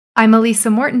I'm Elisa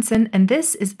Mortensen, and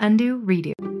this is Undo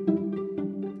Redo.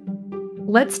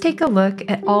 Let's take a look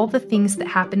at all the things that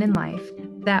happen in life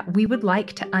that we would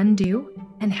like to undo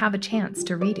and have a chance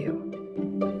to redo.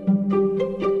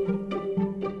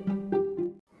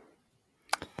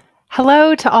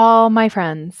 Hello to all my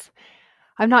friends.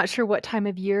 I'm not sure what time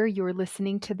of year you're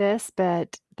listening to this,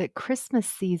 but the Christmas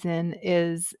season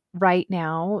is right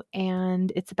now,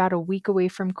 and it's about a week away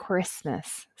from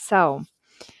Christmas. So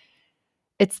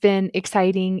it's been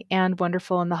exciting and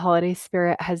wonderful, and the holiday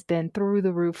spirit has been through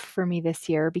the roof for me this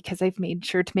year because I've made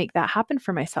sure to make that happen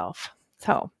for myself.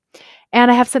 And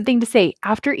I have something to say.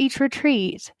 After each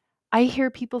retreat, I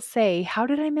hear people say, "How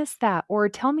did I miss that?" Or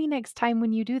 "Tell me next time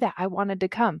when you do that. I wanted to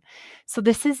come." So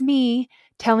this is me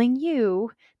telling you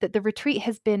that the retreat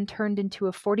has been turned into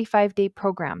a 45-day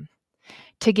program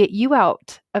to get you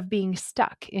out of being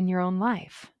stuck in your own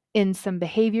life, in some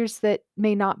behaviors that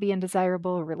may not be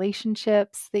undesirable,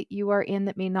 relationships that you are in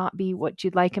that may not be what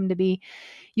you'd like them to be.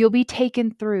 You'll be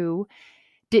taken through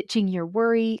ditching your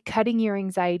worry, cutting your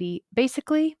anxiety.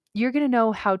 Basically, you're going to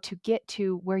know how to get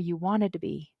to where you wanted to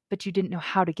be, but you didn't know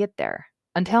how to get there.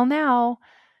 Until now,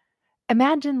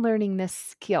 imagine learning this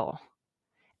skill.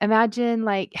 Imagine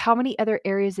how many other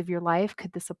areas of your life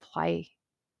could this apply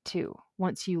to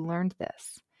once you learned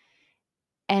this?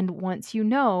 And once you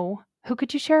know, who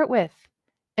could you share it with?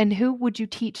 And who would you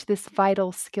teach this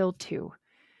vital skill to?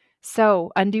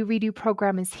 So Undo Redo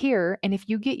program is here. And if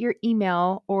you get your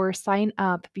email or sign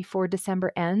up before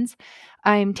December ends,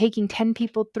 I'm taking 10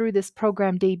 people through this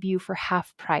program debut for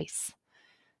half price.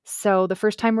 So the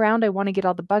first time around, I want to get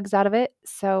all the bugs out of it.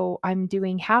 So I'm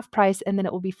doing half price, and then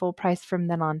it will be full price from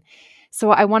then on.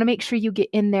 So I want to make sure you get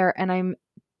in there, and I'm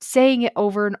saying it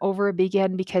over and over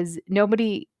again because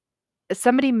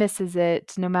somebody misses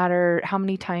it no matter how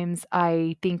many times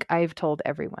I think I've told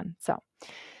everyone.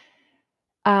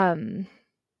 And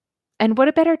what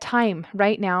a better time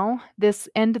right now, this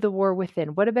end of the war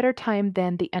within, what a better time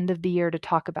than the end of the year to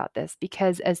talk about this?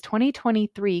 Because as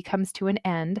 2023 comes to an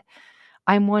end,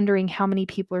 I'm wondering how many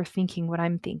people are thinking what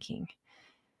I'm thinking.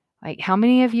 How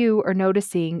many of you are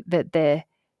noticing that the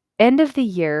end of the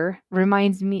year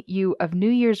reminds you of New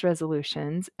Year's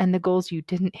resolutions and the goals you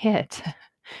didn't hit,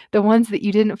 the ones that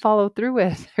you didn't follow through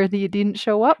with or that you didn't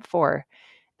show up for?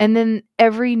 And then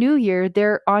every new year,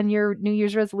 they're on your New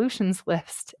Year's resolutions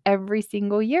list every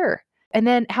single year. And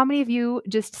then how many of you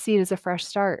just see it as a fresh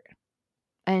start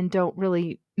and don't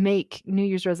really make New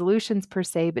Year's resolutions per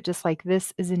se, but just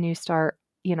this is a new start,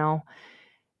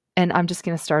 and I'm just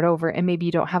going to start over, and maybe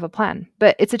you don't have a plan,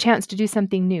 but it's a chance to do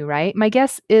something new, right? My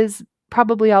guess is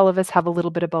probably all of us have a little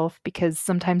bit of both, because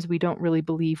sometimes we don't really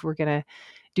believe we're going to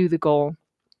do the goal,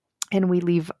 and we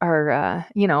leave our,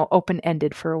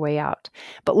 open-ended for a way out.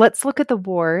 But let's look at the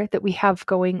war that we have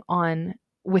going on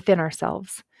within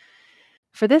ourselves.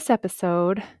 For this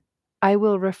episode, I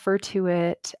will refer to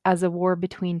it as a war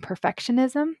between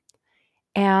perfectionism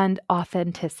and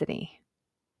authenticity.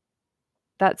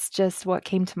 That's just what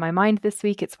came to my mind this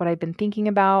week. It's what I've been thinking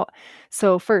about.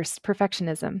 So first,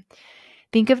 perfectionism.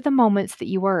 Think of the moments that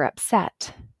you are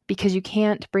upset because you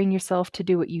can't bring yourself to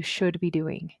do what you should be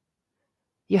doing.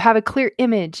 You have a clear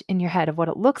image in your head of what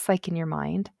it looks like in your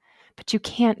mind, but you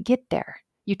can't get there.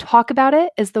 You talk about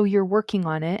it as though you're working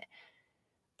on it.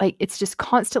 It's just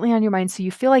constantly on your mind. So you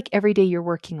feel like every day you're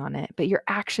working on it, but your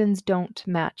actions don't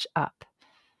match up.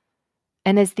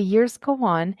 And as the years go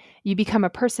on, you become a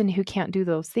person who can't do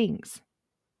those things.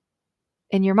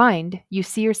 In your mind, you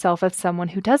see yourself as someone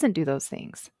who doesn't do those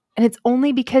things. And it's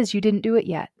only because you didn't do it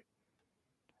yet.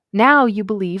 Now you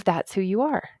believe that's who you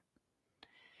are.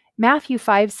 Matthew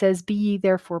 5 says, "Be ye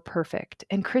therefore perfect."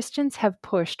 And Christians have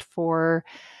pushed for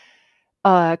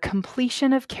a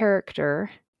completion of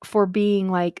character, for being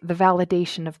the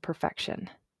validation of perfection.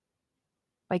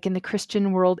 In the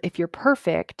Christian world, if you're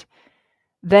perfect,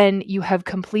 then you have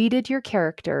completed your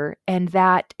character, and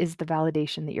that is the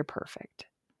validation that you're perfect.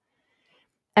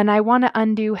 And I want to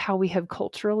undo how we have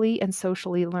culturally and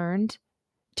socially learned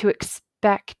to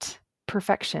expect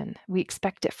perfection. We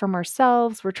expect it from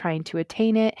ourselves, we're trying to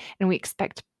attain it, and we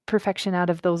expect perfection out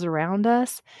of those around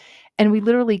us. And we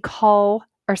literally call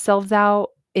ourselves out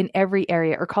in every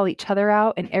area, or call each other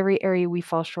out in every area we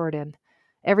fall short in.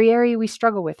 Every area we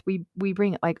struggle with, we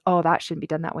bring it "Oh, that shouldn't be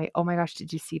done that way. Oh my gosh,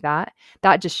 did you see that?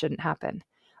 That just shouldn't happen.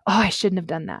 Oh, I shouldn't have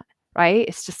done that," right?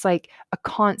 It's just a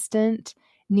constant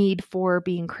need for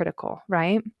being critical,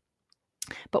 right?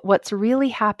 But what's really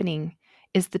happening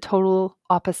is the total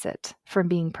opposite from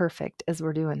being perfect as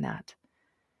we're doing that.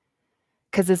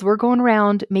 Because as we're going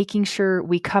around making sure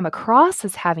we come across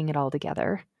as having it all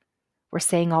together, we're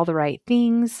saying all the right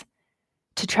things,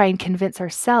 to try and convince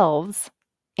ourselves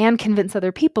and convince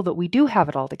other people that we do have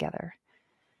it all together.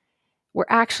 We're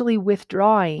actually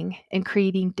withdrawing and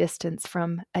creating distance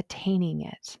from attaining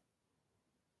it,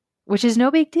 which is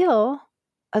no big deal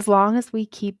as long as we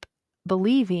keep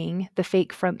believing the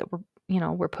fake front that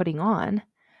we're putting on.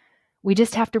 We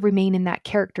just have to remain in that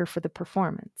character for the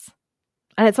performance.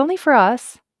 And it's only for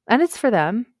us, and it's for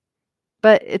them,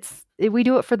 but we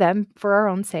do it for them for our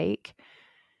own sake.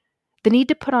 The need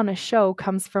to put on a show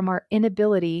comes from our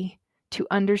inability to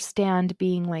understand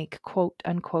being like, quote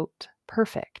unquote,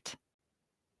 perfect.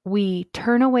 We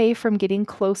turn away from getting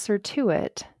closer to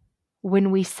it when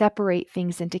we separate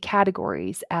things into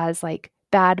categories as like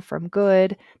bad from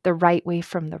good, the right way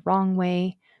from the wrong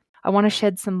way. I want to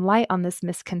shed some light on this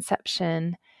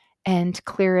misconception and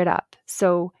clear it up.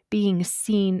 So being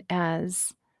seen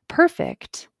as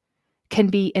perfect can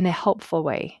be in a helpful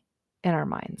way in our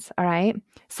minds. All right.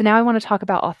 So now I want to talk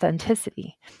about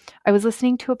authenticity. I was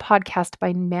listening to a podcast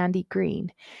by Mandy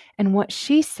Green, and what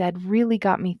she said really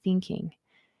got me thinking.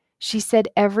 She said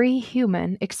every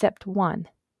human except one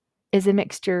is a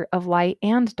mixture of light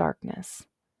and darkness.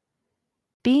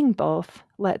 Being both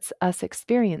lets us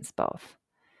experience both.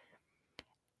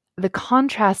 The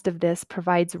contrast of this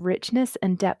provides richness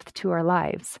and depth to our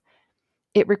lives.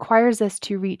 It requires us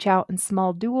to reach out in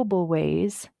small, doable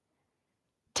ways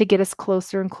to get us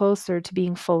closer and closer to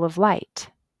being full of light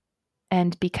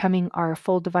and becoming our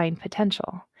full divine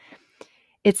potential.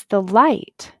 It's the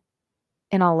light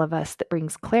in all of us that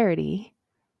brings clarity.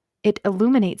 It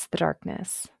illuminates the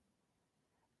darkness.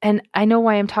 And I know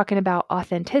why I'm talking about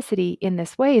authenticity in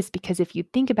this way is because if you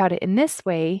think about it in this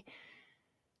way,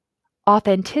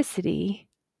 authenticity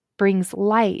brings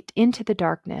light into the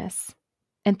darkness.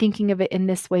 And thinking of it in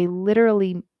this way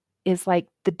literally is like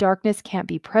the darkness can't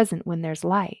be present when there's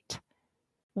light.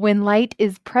 When light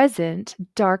is present,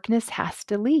 darkness has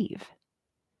to leave.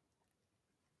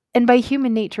 And by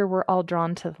human nature, we're all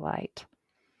drawn to the light.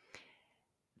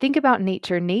 Think about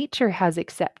nature. Nature has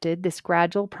accepted this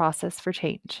gradual process for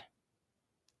change.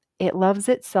 It loves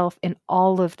itself in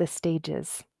all of the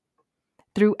stages,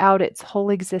 throughout its whole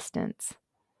existence.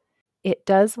 It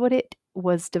does what it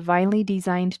was divinely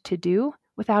designed to do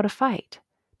without a fight.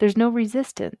 There's no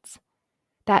resistance.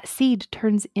 That seed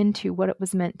turns into what it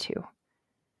was meant to.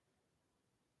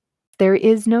 There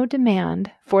is no demand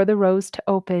for the rose to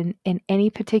open in any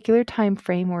particular time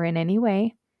frame or in any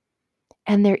way.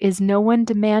 And there is no one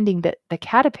demanding that the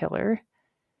caterpillar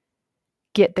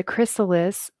get the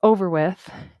chrysalis over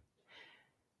with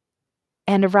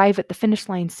and arrive at the finish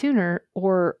line sooner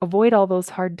or avoid all those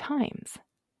hard times.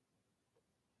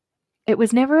 It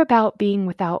was never about being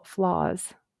without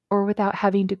flaws or without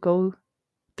having to go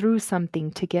through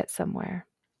something to get somewhere.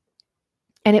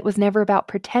 And it was never about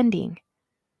pretending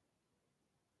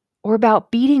or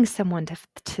about beating someone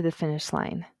to the finish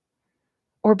line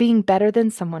or being better than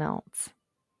someone else.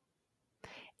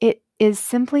 It is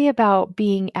simply about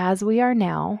being as we are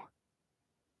now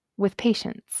with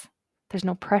patience. There's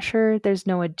no pressure, there's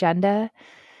no agenda.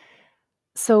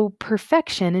 So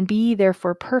perfection, and be ye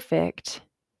therefore perfect,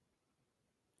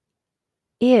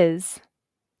 is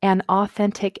an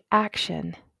authentic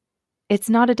action. It's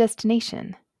not a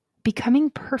destination. Becoming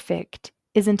perfect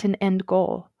isn't an end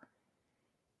goal.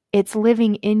 It's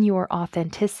living in your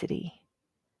authenticity.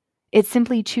 It's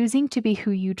simply choosing to be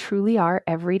who you truly are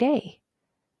every day.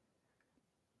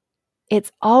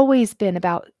 It's always been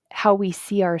about how we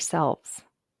see ourselves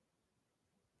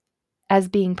as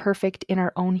being perfect in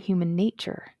our own human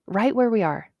nature, right where we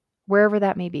are, wherever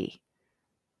that may be.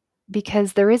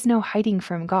 Because there is no hiding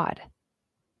from God.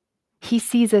 He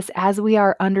sees us as we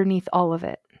are underneath all of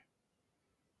it.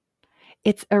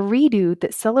 It's a redo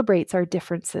that celebrates our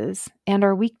differences and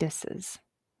our weaknesses.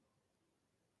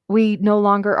 We no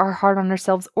longer are hard on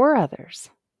ourselves or others.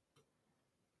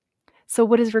 So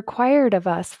what is required of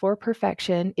us for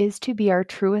perfection is to be our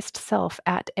truest self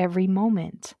at every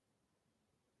moment.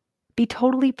 Be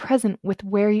totally present with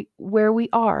where we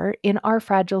are in our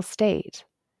fragile state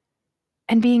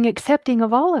and being accepting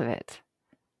of all of it.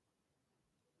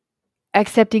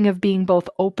 Accepting of being both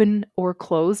open or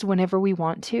closed whenever we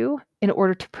want to in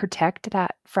order to protect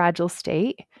that fragile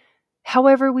state,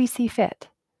 however we see fit.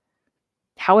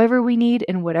 However we need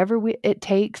and whatever it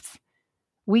takes,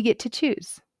 we get to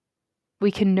choose.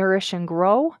 We can nourish and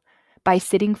grow by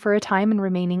sitting for a time and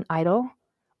remaining idle,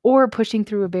 or pushing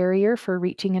through a barrier for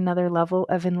reaching another level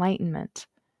of enlightenment.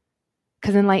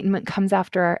 Because enlightenment comes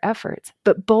after our efforts,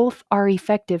 but both are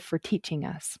effective for teaching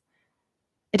us.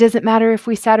 It doesn't matter if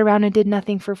we sat around and did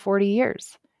nothing for 40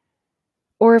 years,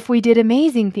 or if we did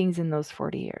amazing things in those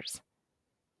 40 years.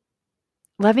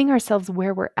 Loving ourselves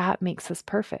where we're at makes us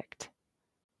perfect.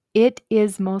 It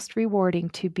is most rewarding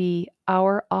to be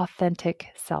our authentic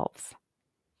selves.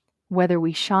 Whether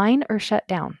we shine or shut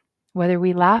down, whether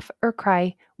we laugh or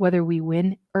cry, whether we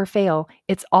win or fail,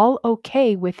 it's all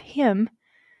okay with Him,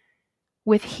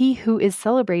 with He who is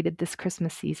celebrated this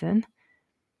Christmas season.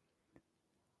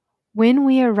 When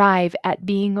we arrive at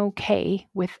being okay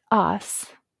with us,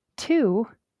 too,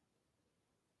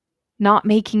 not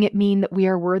making it mean that we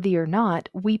are worthy or not,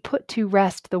 we put to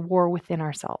rest the war within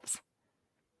ourselves.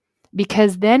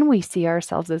 Because then we see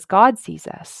ourselves as God sees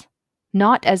us,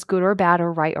 not as good or bad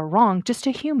or right or wrong, just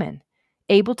a human,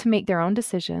 able to make their own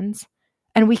decisions,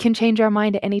 and we can change our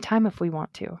mind at any time if we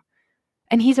want to.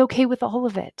 And He's okay with all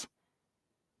of it.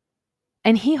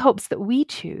 And He hopes that we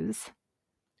choose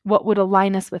what would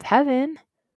align us with heaven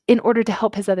in order to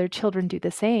help His other children do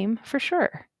the same, for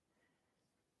sure.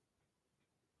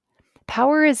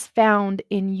 Power is found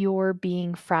in your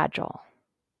being fragile.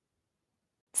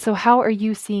 So how are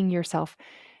you seeing yourself?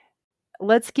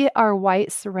 Let's get our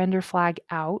white surrender flag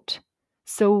out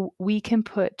so we can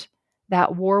put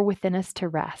that war within us to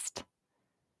rest.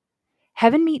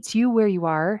 Heaven meets you where you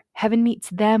are. Heaven meets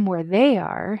them where they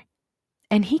are.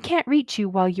 And He can't reach you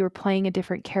while you're playing a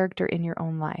different character in your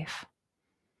own life.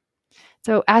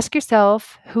 So ask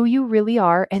yourself who you really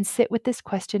are and sit with this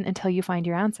question until you find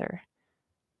your answer.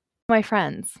 My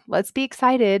friends, let's be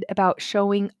excited about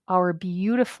showing our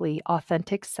beautifully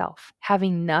authentic self,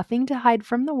 having nothing to hide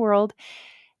from the world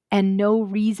and no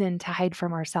reason to hide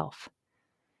from ourselves.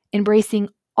 Embracing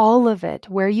all of it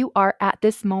where you are at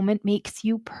this moment makes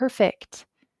you perfect.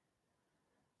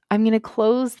 I'm going to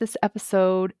close this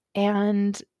episode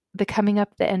and the coming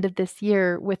up the end of this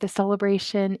year with a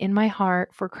celebration in my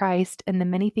heart for Christ and the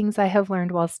many things I have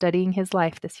learned while studying His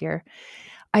life this year.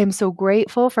 I am so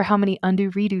grateful for how many undo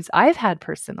redos I've had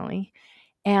personally,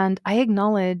 and I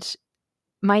acknowledge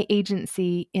my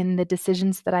agency in the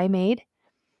decisions that I made,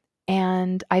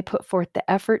 and I put forth the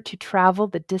effort to travel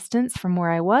the distance from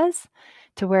where I was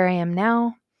to where I am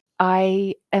now.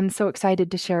 I am so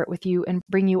excited to share it with you and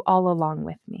bring you all along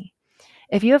with me.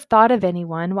 If you have thought of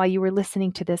anyone while you were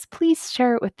listening to this, please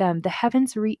share it with them. The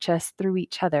heavens reach us through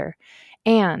each other.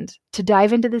 And to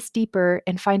dive into this deeper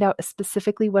and find out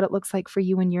specifically what it looks like for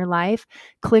you in your life,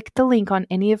 click the link on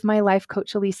any of my Life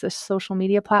Coach Elisa social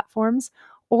media platforms,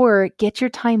 or get your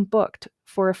time booked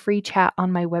for a free chat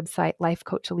on my website,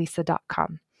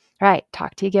 lifecoachelisa.com. All right,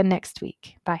 talk to you again next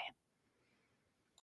week. Bye.